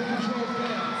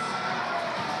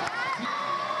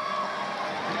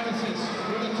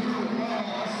with a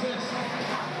 2-ball assist.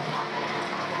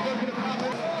 Look at the pop it.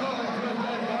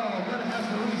 Gonna have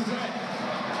to reset.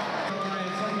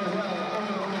 Alliance under well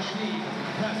over the machine.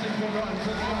 Passing the run to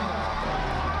the line.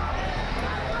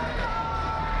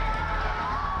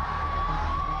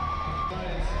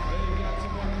 They've got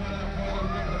some more cut out for them.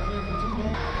 They're gonna clear for 2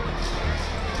 balls.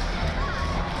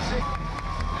 And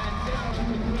down to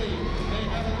 3. They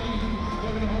have a lead.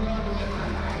 They're gonna hold on to it.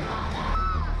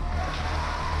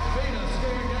 Beta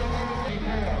staring down the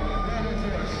 8-4. That is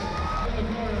it. In the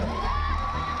corner.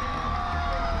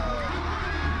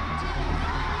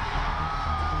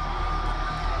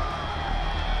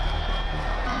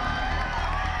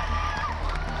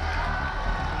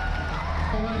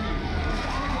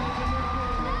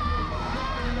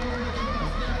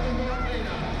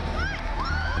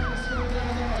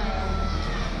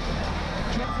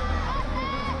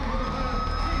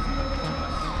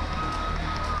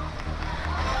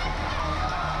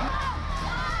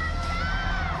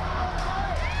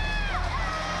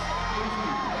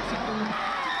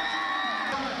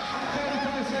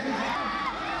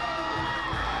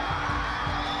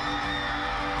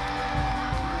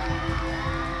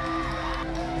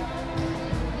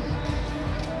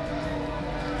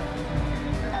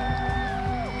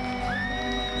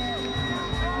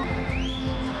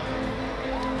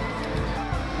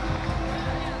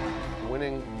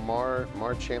 winning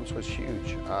MORT Champs was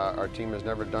huge. Our team has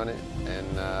never done it,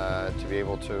 and to be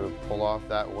able to pull off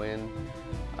that win,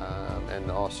 and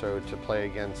also to play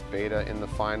against Beta in the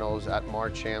finals at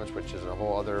MORT Champs, which is a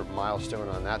whole other milestone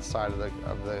on that side of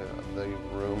the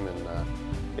room, and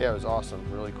yeah, it was awesome.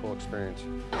 Really cool experience.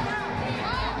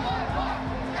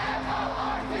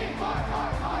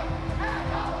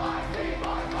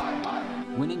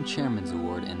 Winning Chairman's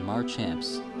Award and MORT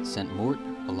Champs sent Mort,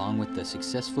 along with the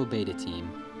successful Beta team,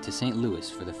 to St. Louis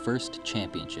for the first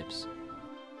championships.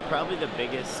 Probably the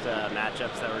biggest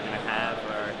matchups that we're going to have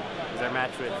is our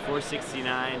match with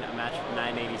 469, a match with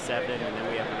 987, and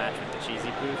then we have a match with the Cheesy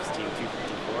Poofs, Team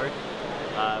 254.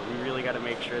 We really got to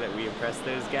make sure that we impress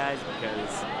those guys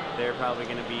because they're probably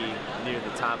going to be near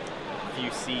the top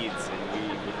few seeds, and we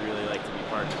would really like to be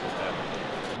partnered with them.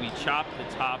 We chopped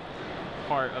the top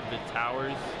part of the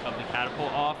towers of the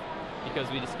catapult off because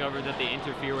we discovered that they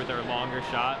interfere with our longer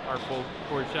shot, our full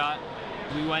chord shot.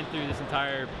 We went through this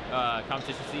entire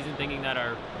competition season thinking that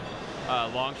our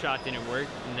long shot didn't work,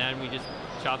 and then we just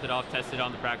chopped it off, tested it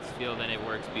on the practice field, and it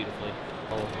works beautifully.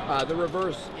 The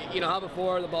reverse, you know how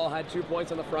before the ball had 2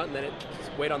 points on the front and then it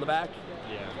just weight on the back?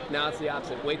 Yeah. Now it's the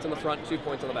opposite, weights on the front, 2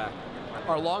 points on the back.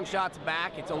 Our long shot's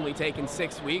back, it's only taken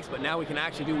 6 weeks, but now we can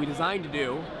actually do what we designed to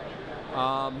do.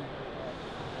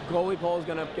 Goalie pole is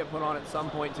going to get put on at some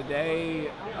point today.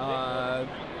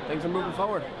 Things are moving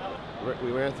forward.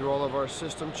 We ran through all of our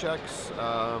system checks.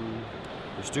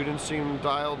 The students seem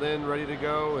dialed in, ready to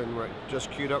go, and we're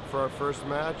just queued up for our first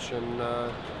match, and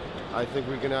I think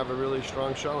we can have a really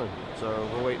strong showing. So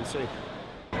we'll wait and see.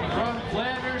 From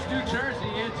Flanders, New Jersey,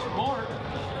 it's MORT.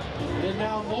 And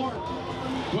now MORT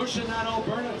pushing that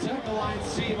Alberta Tech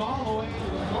Alliance team all the way to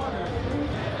the corner.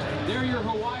 They're your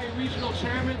Hawaii Regional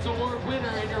Chairman's Award winner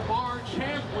and your MORT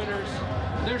Champ winners.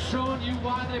 They're showing you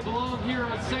why they belong here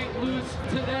on St. Louis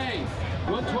today.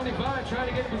 125 trying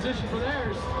to get in position for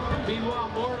theirs. Meanwhile,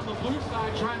 MORT on the blue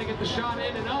side trying to get the shot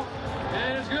in and up.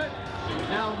 And it's good.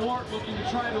 Now MORT looking to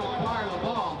try to acquire the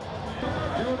ball.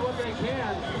 Doing what they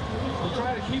can to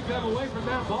try to keep them away from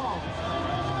that ball.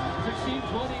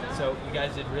 16-29. So you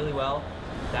guys did really well.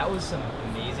 That was some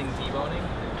amazing T-boning.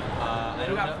 I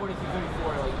don't know.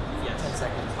 40-34, like 10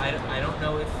 seconds. I don't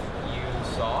know if you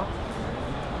saw.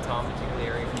 Tom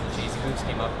Particularly from the Cheesy Boots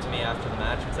came up to me after the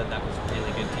match and said that was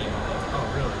really good T-boning. Oh,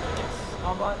 really? Yes.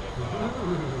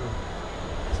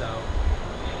 So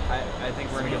I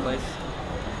think we're in a good place.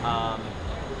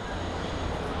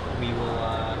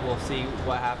 We'll see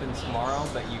what happens tomorrow,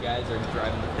 but you guys are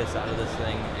driving the piss out of this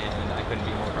thing, and I couldn't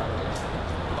be more proud of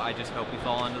you. I just hope we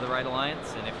fall into the right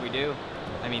alliance, and if we do,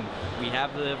 I mean, we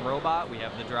have the robot, we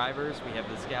have the drivers, we have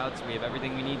the scouts, we have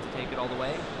everything we need to take it all the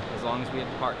way, as long as we have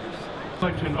the partners. I'd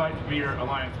like to invite to be your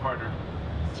alliance partner.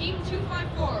 Team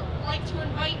 254 would like to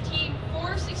invite Team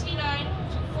 469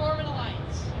 to form an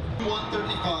alliance.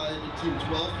 135 and Team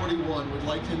 1241 would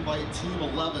like to invite Team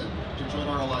 11 to join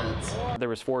our alliance. There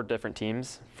was 4 different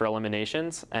teams for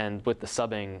eliminations, and with the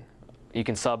subbing, you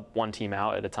can sub one team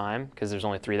out at a time because there's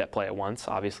only 3 that play at once,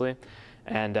 obviously.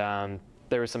 And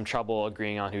there was some trouble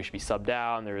agreeing on who should be subbed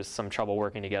out, and there was some trouble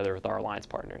working together with our alliance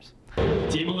partners.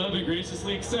 Team 11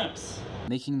 graciously accepts.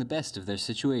 Making the best of their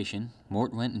situation,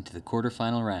 Mort went into the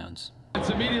quarterfinal rounds. It's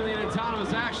immediately an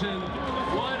autonomous action. 1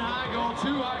 high goal,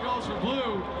 2 high goals for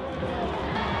blue.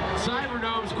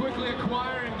 Cyberdome's quickly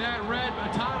acquiring that red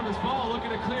autonomous ball, looking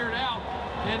to clear it out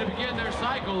and to begin their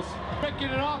cycles. Picking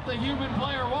it off the human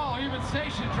player wall, human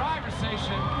station, driver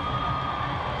station.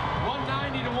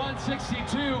 190 to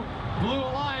 162. Blue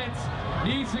Alliance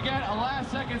needs to get a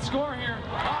last-second score here.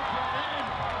 Up and in,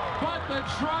 but the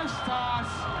trust toss,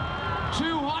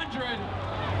 200,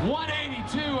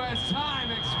 182 as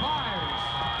time expires.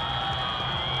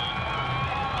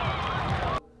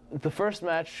 The first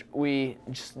match, we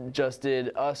just did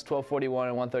us 1241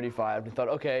 and 135. We thought,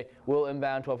 okay, we'll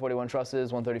inbound 1241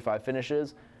 trusses, 135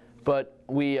 finishes. But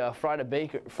we fried a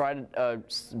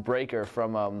breaker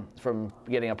from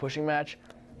getting a pushing match.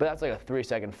 But that's like a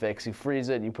 3-second fix. You freeze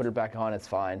it, you put it back on, it's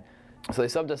fine. So they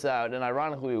subbed us out, and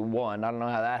ironically we won. I don't know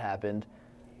how that happened.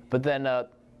 But then, then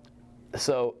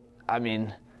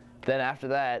after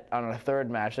that, on our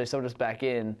third match, they subbed us back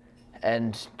in,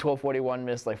 and 1241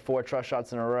 missed like 4 trust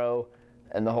shots in a row,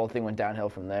 and the whole thing went downhill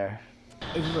from there.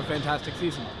 This was a fantastic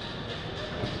season.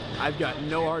 I've got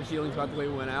no hard feelings about the way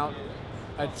we went out.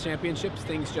 At championships,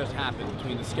 things just happen.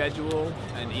 Between the schedule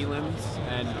and elims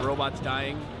and robots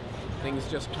dying, things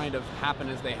just kind of happen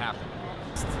as they happen.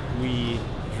 We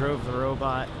drove the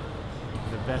robot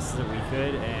the best that we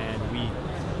could, and we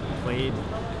played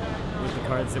with the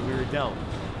cards that we were dealt.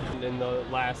 in the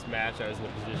last match, I was in a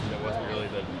position that wasn't really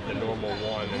the normal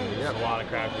one, and there was a lot of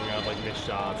cracking up, like missed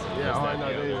shots. And Yeah, I this, that,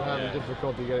 know the they were other. having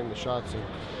difficulty getting the shots in.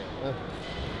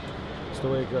 It's the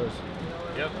way it goes.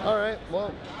 Yep. All right,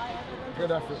 well,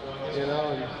 good effort, you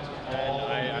know. And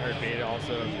I heard Beta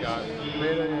also got...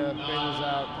 Beta's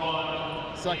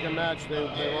out. Second match,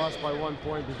 they lost by 1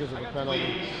 point because of a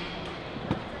penalty.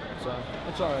 So,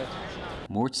 it's all right.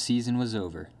 Mort's season was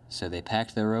over, so they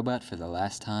packed their robot for the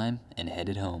last time and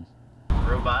headed home.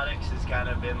 Robotics has kind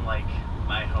of been like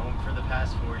my home for the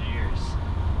past 4 years.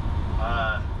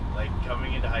 Like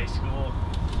coming into high school,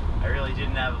 I really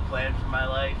didn't have a plan for my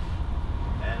life,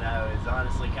 and I was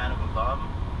honestly kind of a bum.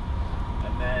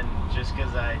 And then just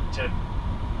because I took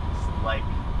like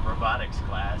robotics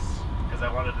class, because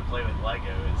I wanted to play with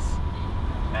Legos,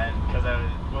 and because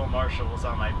Will Marshall was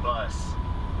on my bus,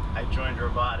 I joined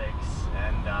robotics,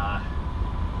 and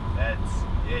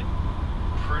it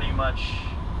pretty much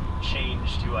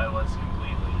changed who I was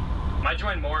completely. I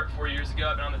joined MORT 4 years ago.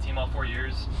 I've been on the team all 4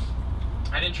 years.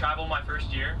 I didn't travel my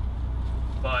first year,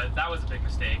 but that was a big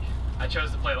mistake. I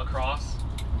chose to play lacrosse,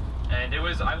 and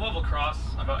I love lacrosse.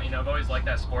 I've always liked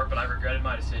that sport, but I regretted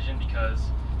my decision because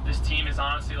this team is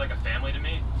honestly like a family to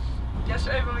me.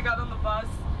 Yesterday when we got on the bus,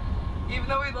 even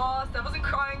though we lost, I wasn't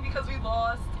crying because we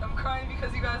lost. I'm crying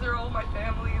because you guys are all my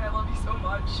family and I love you so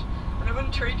much. And I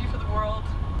wouldn't trade you for the world.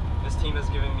 This team has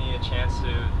given me a chance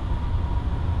to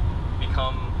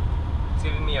it's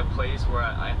giving me a place where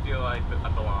I feel like I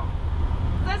belong.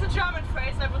 There's a German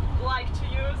phrase I would like to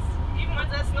use, even when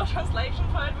there's no translation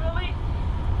for it really.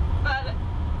 But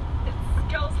it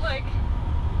goes like,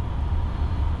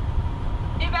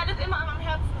 ihr werdet immer an meinem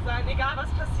Herzen sein, egal was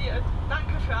passiert.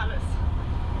 Danke für alles.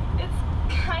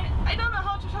 I don't know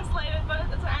how to translate it, but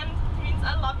at the end it means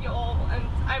I love you all and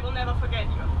I will never forget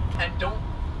you. And don't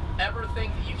ever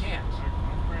think that you can't.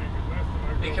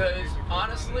 Because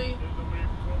honestly,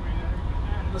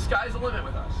 the sky's the limit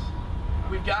with us.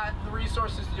 We've got the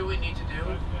resources to do what we need to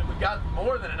do. We've got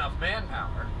more than enough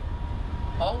manpower.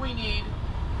 All we need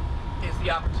is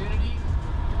the opportunity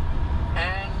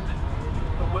and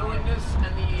the willingness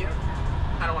and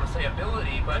I don't want to say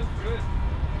ability, but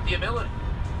the ability.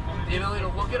 The ability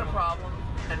to look at a problem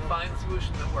and find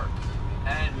solutions that work.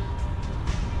 And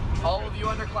all of you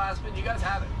underclassmen, you guys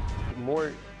have it.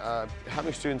 MORT,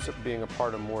 having students being a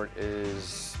part of MORT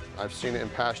I've seen it in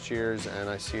past years and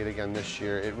I see it again this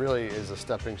year. It really is a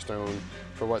stepping stone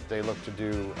for what they look to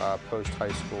do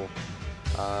post-high school.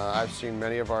 I've seen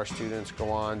many of our students go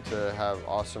on to have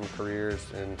awesome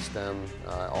careers in STEM,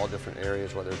 all different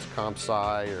areas, whether it's comp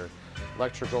sci or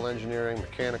electrical engineering,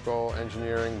 mechanical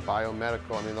engineering,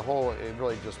 biomedical. I mean, it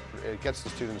really it gets the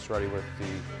students ready with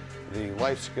the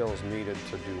life skills needed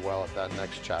to do well at that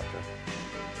next chapter.